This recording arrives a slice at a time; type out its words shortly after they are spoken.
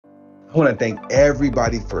I want to thank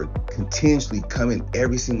everybody for continuously coming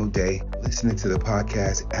every single day, listening to the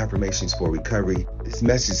podcast, Affirmations for Recovery. This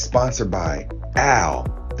message is sponsored by Al,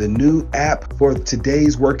 the new app for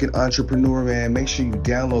today's working entrepreneur, man. Make sure you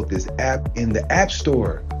download this app in the App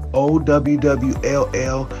Store,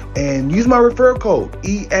 OWWLL, and use my referral code,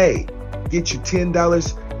 EA. Get you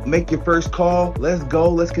 $10, make your first call. Let's go.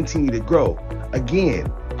 Let's continue to grow.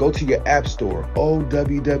 Again, go to your App Store,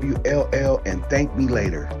 OWWLL, and thank me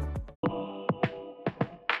later.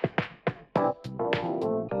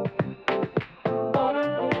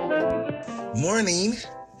 Morning.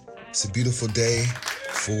 It's a beautiful day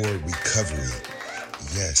for recovery.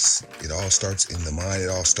 Yes, it all starts in the mind. It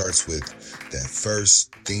all starts with that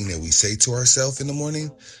first thing that we say to ourselves in the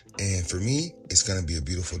morning. And for me, it's going to be a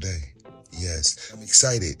beautiful day. Yes, I'm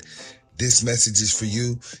excited. This message is for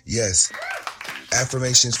you. Yes.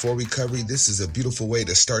 Affirmations for Recovery. This is a beautiful way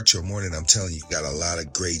to start your morning. I'm telling you, got a lot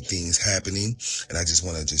of great things happening. And I just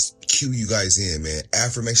want to just cue you guys in, man.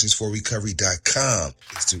 Affirmationsforrecovery.com.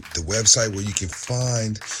 It's the website where you can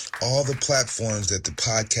find all the platforms that the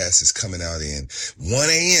podcast is coming out in. 1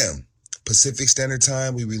 a.m. Pacific Standard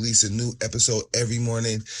Time, we release a new episode every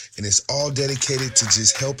morning, and it's all dedicated to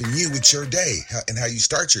just helping you with your day and how you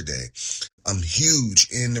start your day. I'm huge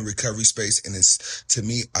in the recovery space, and it's, to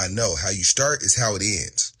me, I know how you start is how it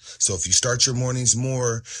ends. So if you start your mornings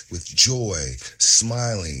more with joy,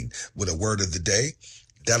 smiling, with a word of the day,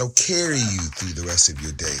 that'll carry you through the rest of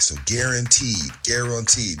your day. So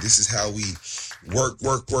guaranteed, this is how we work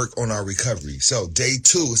on our recovery. So day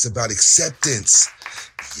 2 is about acceptance.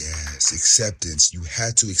 Yes, acceptance. You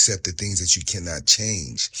had to accept the things that you cannot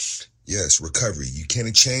change. Yes, recovery. You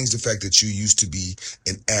cannot change the fact that you used to be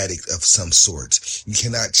an addict of some sort. You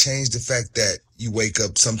cannot change the fact that you wake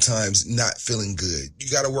up sometimes not feeling good. You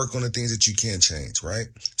got to work on the things that you can change, right?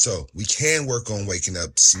 So we can work on waking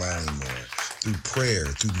up smiling more through prayer,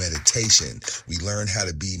 through meditation. We learn how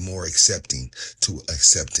to be more accepting to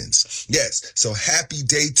acceptance. Yes. So happy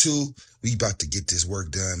day 2. We about to get this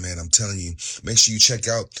work done, man. I'm telling you, make sure you check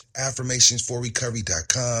out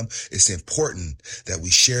affirmationsforrecovery.com. It's important that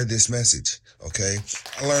we share this message, okay?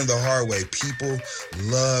 I learned the hard way. People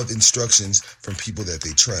love instructions from people that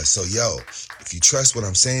they trust. So, yo, if you trust what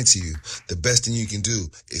I'm saying to you, the best thing you can do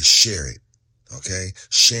is share it, okay?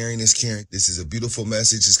 Sharing is caring. This is a beautiful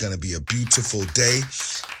message. It's going to be a beautiful day.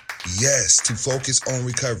 Yes, to focus on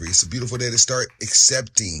recovery. It's a beautiful day to start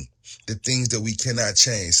accepting the things that we cannot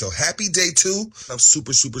change. So happy day 2. I'm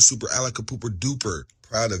super alaka-pooper duper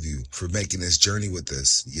proud of you for making this journey with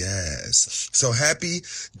us. Yes. So happy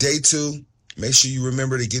day 2. Make sure you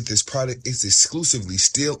remember to get this product. It's exclusively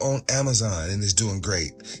still on Amazon, and it's doing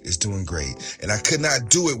great. It's doing great. And I could not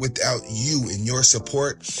do it without you and your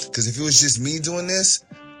support, because if it was just me doing this,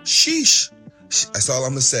 sheesh. That's all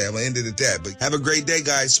I'm going to say. I'm going to end it at that. But have a great day,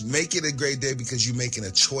 guys. Make it a great day because you're making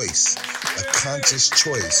a choice, a conscious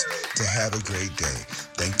choice to have a great day.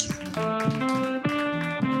 Thank you.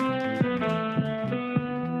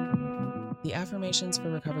 The Affirmations for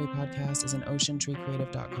Recovery podcast is an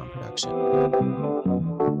OceanTreeCreative.com production.